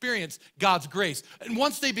to experience God's grace. And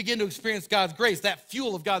once they begin to experience God's grace, that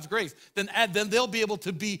fuel of God's grace, then they'll be able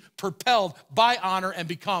to be propelled by honor and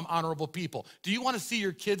become honorable people. Do you want to see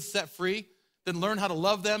your kids set free? Then learn how to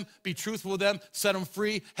love them, be truthful with them, set them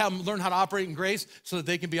free, have them learn how to operate in grace so that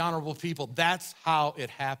they can be honorable people. That's how it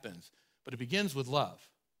happens. But it begins with love.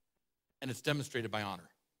 And it's demonstrated by honor.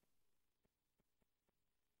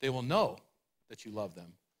 They will know that you love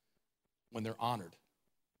them when they're honored,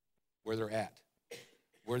 where they're at,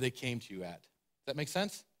 where they came to you at. Does that make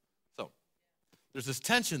sense? So, there's this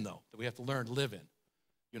tension, though, that we have to learn to live in.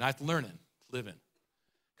 You and I have to learn to live in.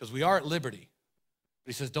 Because we are at liberty.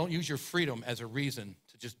 But he says, don't use your freedom as a reason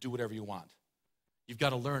to just do whatever you want. You've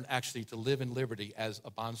got to learn, actually, to live in liberty as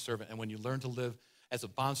a bondservant. And when you learn to live as a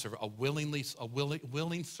bondservant, a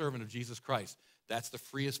willing servant of Jesus Christ, that's the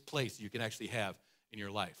freest place you can actually have in your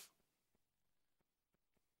life.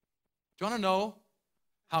 Do you want to know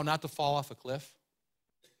how not to fall off a cliff?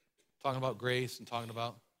 Talking about grace and talking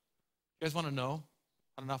about, you guys want to know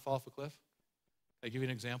how to not fall off a cliff? I give you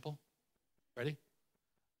an example? Ready?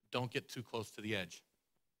 Don't get too close to the edge.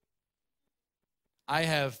 I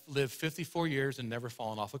have lived 54 years and never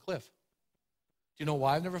fallen off a cliff. Do you know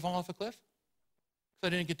why I've never fallen off a cliff? Because I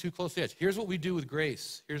didn't get too close to the edge. Here's what we do with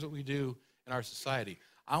grace. Here's what we do in our society.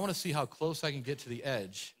 I want to see how close I can get to the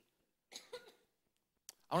edge.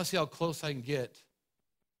 I want to see how close I can get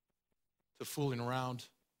to fooling around.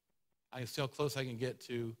 I can see how close I can get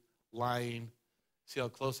to lying. See how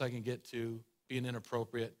close I can get to being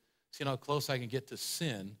inappropriate. See how close I can get to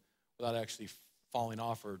sin without actually falling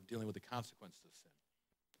off or dealing with the consequences of sin.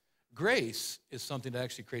 Grace is something that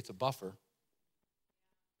actually creates a buffer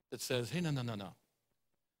that says, hey, no.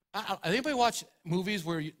 Anybody watch movies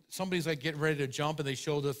where somebody's like getting ready to jump and they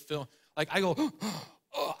show the film? Like I go,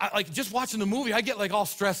 like just watching the movie, I get like all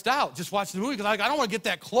stressed out just watching the movie because I don't want to get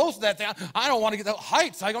that close to that thing. I don't want to get that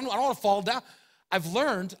heights. I don't want to fall down. I've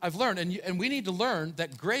learned, and we need to learn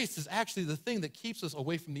that grace is actually the thing that keeps us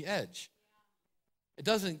away from the edge.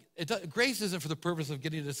 Grace isn't for the purpose of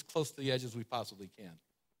getting as close to the edge as we possibly can.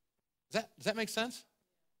 Does that make sense?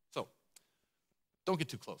 So, don't get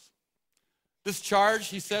too close. This charge,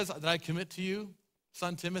 he says, that I commit to you,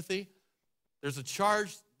 son Timothy, there's a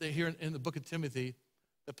charge that here in the book of Timothy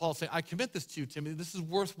that Paul's saying, I commit this to you, Timothy. This is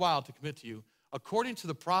worthwhile to commit to you, according to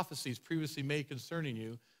the prophecies previously made concerning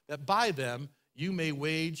you, that by them you may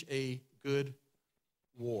wage a good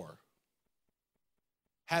war,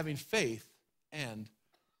 having faith and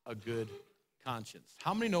a good conscience.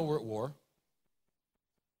 How many know we're at war?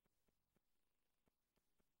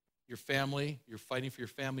 Your family, you're fighting for your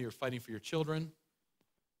family, you're fighting for your children.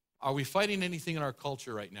 Are we fighting anything in our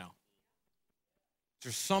culture right now? Is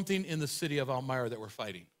there something in the city of Elmira that we're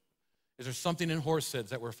fighting? Is there something in Horseheads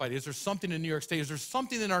that we're fighting? Is there something in New York State? Is there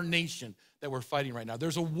something in our nation that we're fighting right now?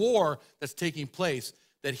 There's a war that's taking place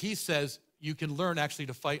that he says you can learn actually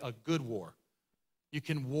to fight a good war. You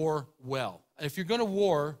can war well. And if you're going to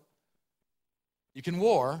war, you can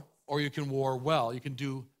war or you can war well. You can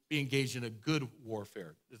be engaged in a good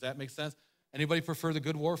warfare. Does that make sense? Anybody prefer the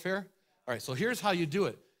good warfare? All right, so here's how you do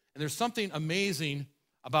it. And there's something amazing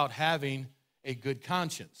about having a good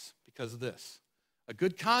conscience because of this. A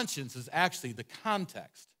good conscience is actually the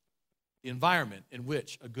context, the environment in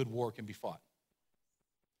which a good war can be fought.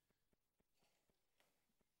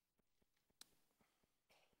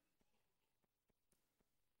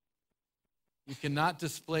 You cannot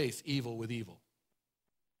displace evil with evil.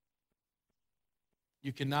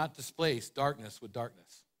 You cannot displace darkness with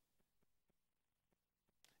darkness.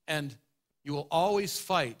 And you will always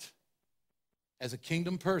fight as a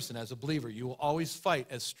kingdom person, as a believer. You will always fight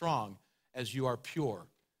as strong as you are pure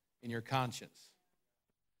in your conscience.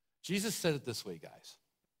 Jesus said it this way, guys.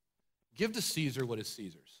 Give to Caesar what is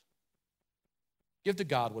Caesar's. Give to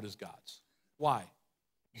God what is God's. Why?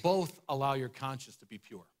 Both allow your conscience to be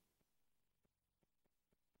pure.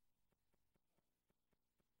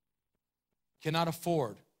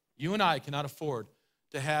 You and I cannot afford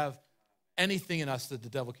to have anything in us that the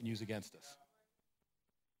devil can use against us.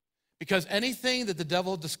 Because anything that the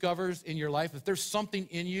devil discovers in your life, if there's something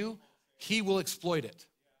in you, he will exploit it.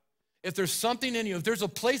 If there's something in you, if there's a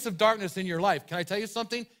place of darkness in your life, can I tell you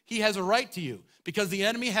something? He has a right to you because the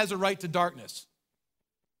enemy has a right to darkness.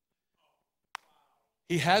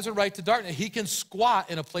 He has a right to darkness. He can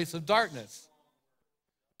squat in a place of darkness.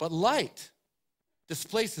 But light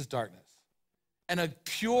displaces darkness. And a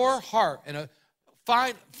pure heart, and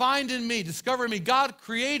find in me, discover in me, God,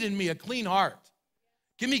 create in me a clean heart.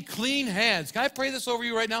 Give me clean hands. Can I pray this over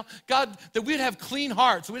you right now? God, that we'd have clean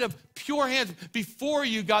hearts, we'd have pure hands before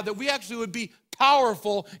you, God, that we actually would be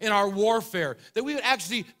powerful in our warfare, that we would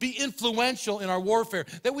actually be influential in our warfare,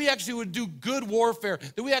 that we actually would do good warfare,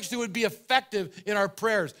 that we actually would be effective in our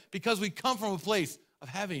prayers because we come from a place of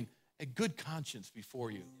having a good conscience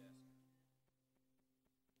before you.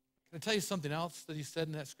 Can I tell you something else that he said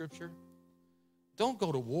in that scripture? Don't go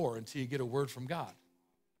to war until you get a word from God.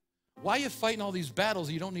 Why are you fighting all these battles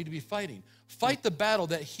that you don't need to be fighting? Fight the battle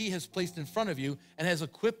that he has placed in front of you and has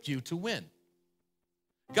equipped you to win.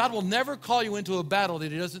 God will never call you into a battle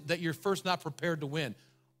that you're first not prepared to win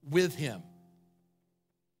with him.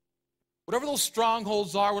 Whatever those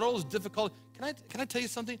strongholds are, whatever those difficulties, can I tell you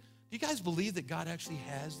something? Do you guys believe that God actually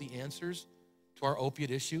has the answers to our opiate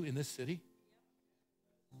issue in this city?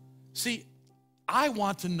 See, I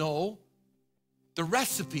want to know the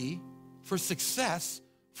recipe for success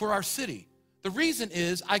for our city. The reason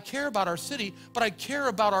is I care about our city, but I care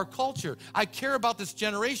about our culture. I care about this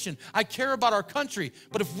generation. I care about our country.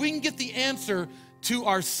 But if we can get the answer to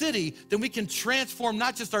our city, then we can transform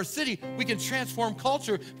not just our city, we can transform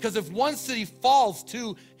culture. Because if one city falls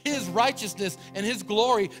to his righteousness and his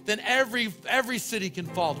glory, then every city can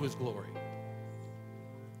fall to his glory.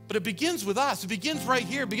 But it begins with us. It begins right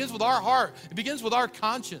here. It begins with our heart. It begins with our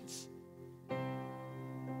conscience.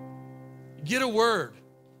 Get a word.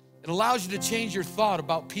 It allows you to change your thought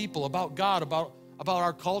about people, about God, about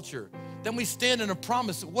our culture. Then we stand in a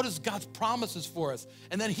promise. What is God's promises for us?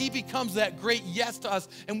 And then he becomes that great yes to us.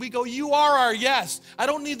 And we go, you are our yes. I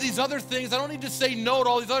don't need these other things. I don't need to say no to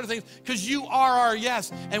all these other things because you are our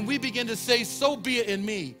yes. And we begin to say, so be it in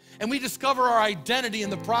me. And we discover our identity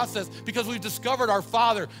in the process because we've discovered our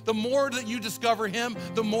Father. The more that you discover him,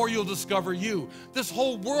 the more you'll discover you. This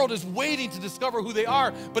whole world is waiting to discover who they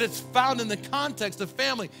are, but it's found in the context of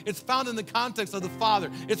family. It's found in the context of the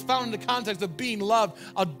Father. It's found in the context of being loved,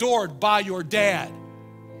 adored by your dad.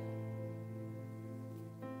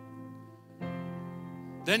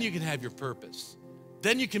 Then you can have your purpose.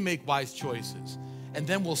 Then you can make wise choices. And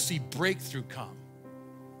then we'll see breakthrough come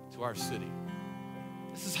to our city.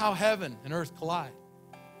 This is how heaven and earth collide.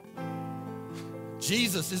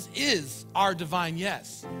 Jesus is our divine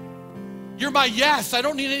yes. You're my yes. I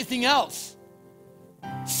don't need anything else.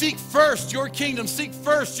 Seek first your kingdom. Seek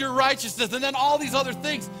first your righteousness. And then all these other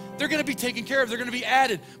things, they're going to be taken care of. They're going to be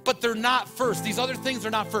added. But they're not first. These other things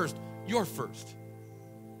are not first. You're first.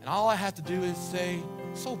 And all I have to do is say,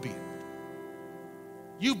 so be it.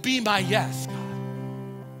 You be my yes, God.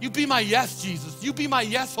 You be my yes, Jesus. You be my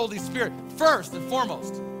yes, Holy Spirit, first and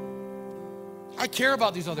foremost. I care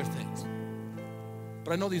about these other things.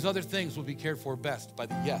 But I know these other things will be cared for best by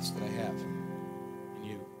the yes that I have in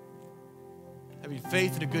you. Having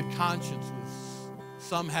faith and a good conscience, with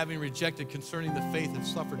some having rejected concerning the faith have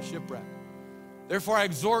suffered shipwreck. Therefore I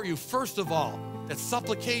exhort you, first of all, that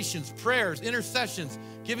supplications, prayers, intercessions,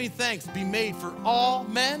 giving thanks be made for all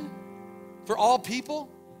men, for all people.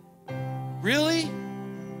 Really?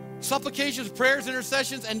 Supplications, prayers,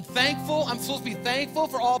 intercessions, and thankful? I'm supposed to be thankful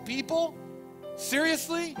for all people?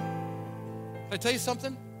 Seriously? Can I tell you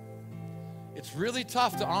something? It's really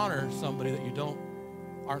tough to honor somebody that you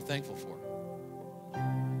aren't thankful for.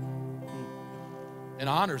 And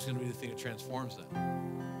honor is going to be the thing that transforms them.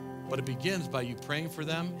 But it begins by you praying for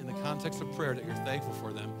them in the context of prayer that you're thankful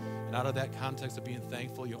for them. And out of that context of being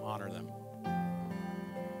thankful, you honor them.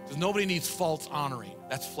 Because nobody needs false honoring.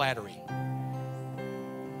 That's flattery.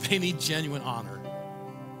 They need genuine honor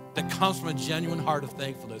that comes from a genuine heart of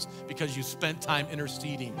thankfulness because you spent time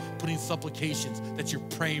interceding, putting supplications that you're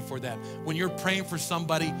praying for them. When you're praying for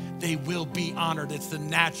somebody, they will be honored. It's the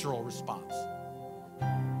natural response.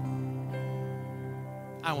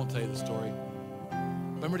 I won't tell you the story.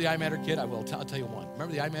 Remember the iMatter kid? I'll tell you one.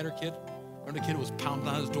 Remember the iMatter kid? Remember the kid who was pounding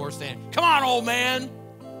on his door saying, come on, old man.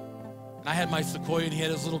 And I had my Sequoia and he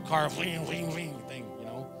had his little car, wing, wing, wing thing, you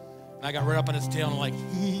know. And I got right up on his tail and I'm like,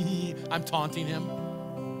 I'm taunting him.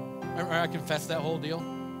 Remember I confessed that whole deal?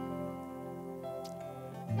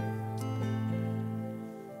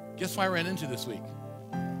 Guess what I ran into this week?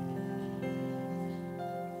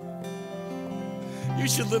 You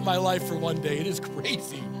should live my life for one day. It is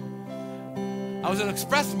crazy. I was at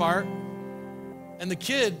Express Mart, and the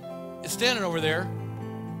kid is standing over there,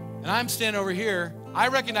 and I'm standing over here. I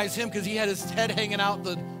recognize him because he had his head hanging out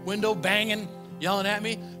the window, banging, yelling at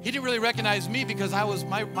me. He didn't really recognize me because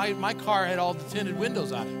my car had all the tinted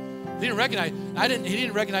windows on it. He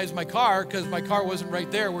didn't recognize my car because my car wasn't right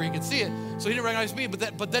there where he could see it. So he didn't recognize me.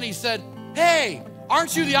 But then he said, "Hey,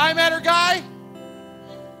 aren't you the iMatter guy?"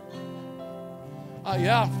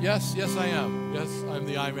 Yes, I am. Yes, I'm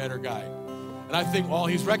the iMatter guy. And I think, well,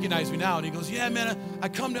 he's recognized me now. And he goes, "Yeah, man, I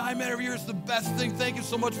come to iMatter every year. It's the best thing. Thank you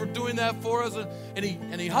so much for doing that for us." And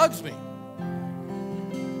he hugs me.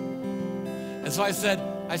 And so I said,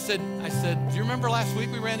 "Do you remember last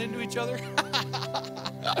week we ran into each other?"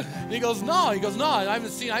 And he goes, no. I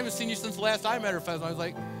haven't seen you since the last iMatter Fest.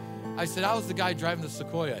 And I said, I was the guy driving the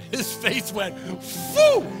Sequoia. His face went,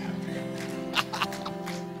 "Phew!"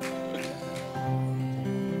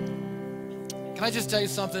 Can I just tell you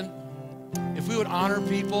something? If we would honor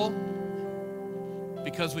people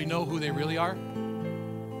because we know who they really are,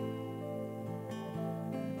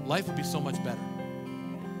 life would be so much better.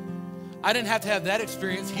 I didn't have to have that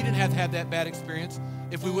experience. He didn't have to have that bad experience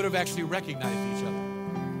if we would have actually recognized each other.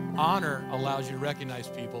 Honor allows you to recognize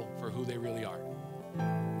people for who they really are,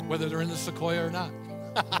 whether they're in the Sequoia or not.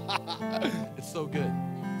 It's so good.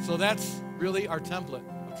 So that's really our template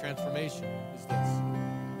of transformation is this.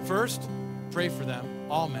 First, pray for them,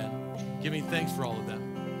 all men, giving thanks for all of them.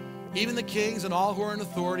 Even the kings and all who are in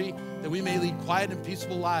authority, that we may lead quiet and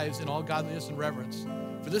peaceable lives in all godliness and reverence.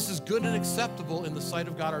 For For this is good and acceptable in the sight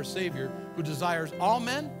of God our Savior, who desires all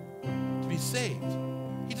men to be saved.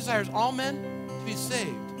 He desires all men to be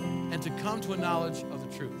saved and to come to a knowledge of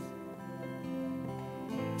the truth.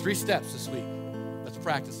 3 steps this week. Let's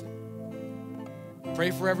practice it.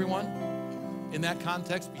 Pray for everyone. In that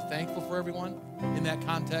context, be thankful for everyone. In that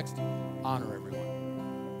context, honor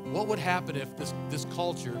everyone. What would happen if this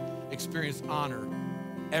culture experienced honor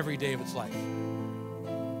every day of its life?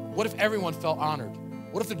 What if everyone felt honored?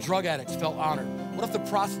 What if the drug addicts felt honored? What if the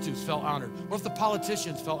prostitutes felt honored? What if the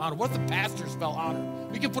politicians felt honored? What if the pastors felt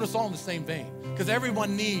honored? We can put us all in the same vein because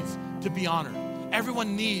everyone needs to be honored.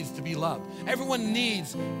 Everyone needs to be loved. Everyone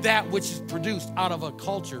needs that which is produced out of a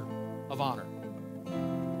culture of honor.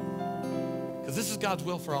 Because this is God's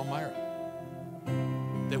will for Elmira,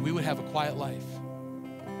 that we would have a quiet life.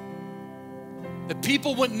 That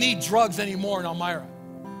people wouldn't need drugs anymore in Elmira.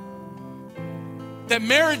 That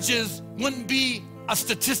marriages wouldn't be a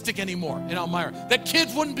statistic anymore in Elmira. That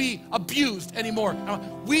kids wouldn't be abused anymore.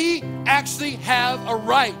 We actually have a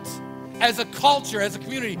right as a culture, as a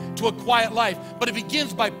community, to a quiet life. But it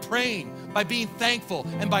begins by praying, by being thankful,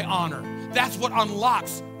 and by honor. That's what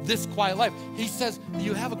unlocks this quiet life. He says,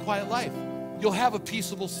 you have a quiet life. You'll have a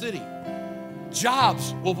peaceable city.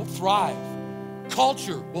 Jobs will thrive.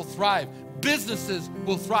 Culture will thrive. Businesses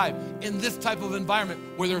will thrive in this type of environment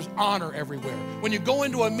where there's honor everywhere. When you go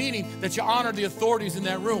into a meeting, that you honor the authorities in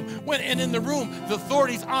that room. And in the room, the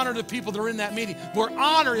authorities honor the people that are in that meeting. Where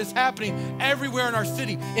honor is happening everywhere in our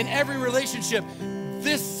city, in every relationship.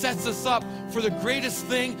 This sets us up for the greatest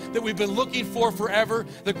thing that we've been looking for forever,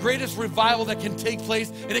 the greatest revival that can take place,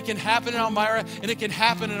 and it can happen in Elmira, and it can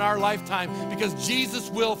happen in our lifetime, because Jesus'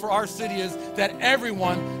 will for our city is that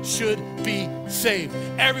everyone should be saved.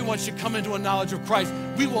 Everyone should come into a knowledge of Christ.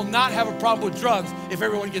 We will not have a problem with drugs if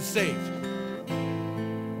everyone gets saved.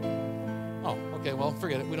 Oh, okay, well,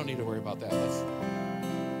 forget it. We don't need to worry about that.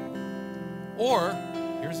 Or,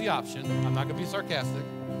 here's the option. I'm not going to be sarcastic,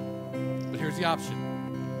 but here's the option.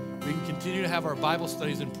 We can continue to have our Bible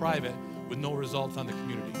studies in private with no results on the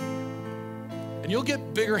community. And you'll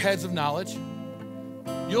get bigger heads of knowledge.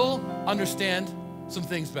 You'll understand some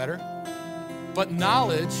things better. But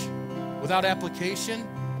knowledge without application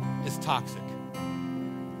is toxic.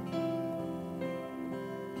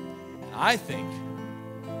 And I think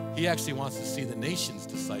he actually wants to see the nations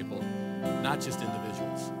discipled, not just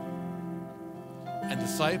individuals.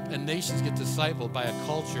 And nations get discipled by a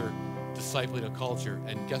culture discipling a culture.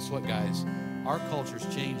 And guess what, guys? Our culture's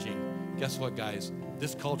changing. Guess what, guys?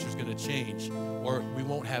 This culture's going to change, or we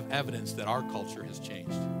won't have evidence that our culture has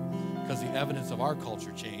changed. Because the evidence of our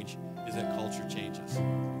culture change is that culture changes.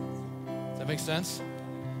 Does that make sense?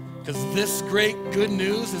 Because this great good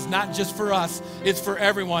news is not just for us, it's for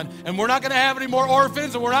everyone. And we're not going to have any more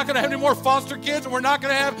orphans, and we're not going to have any more foster kids, and we're not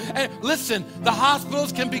going to have, and listen, the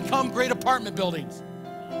hospitals can become great apartment buildings.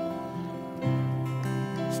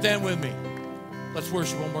 Stand with me. Let's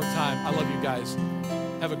worship one more time. I love you guys.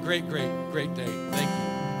 Have a great, great, great day. Thank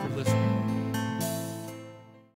you for listening.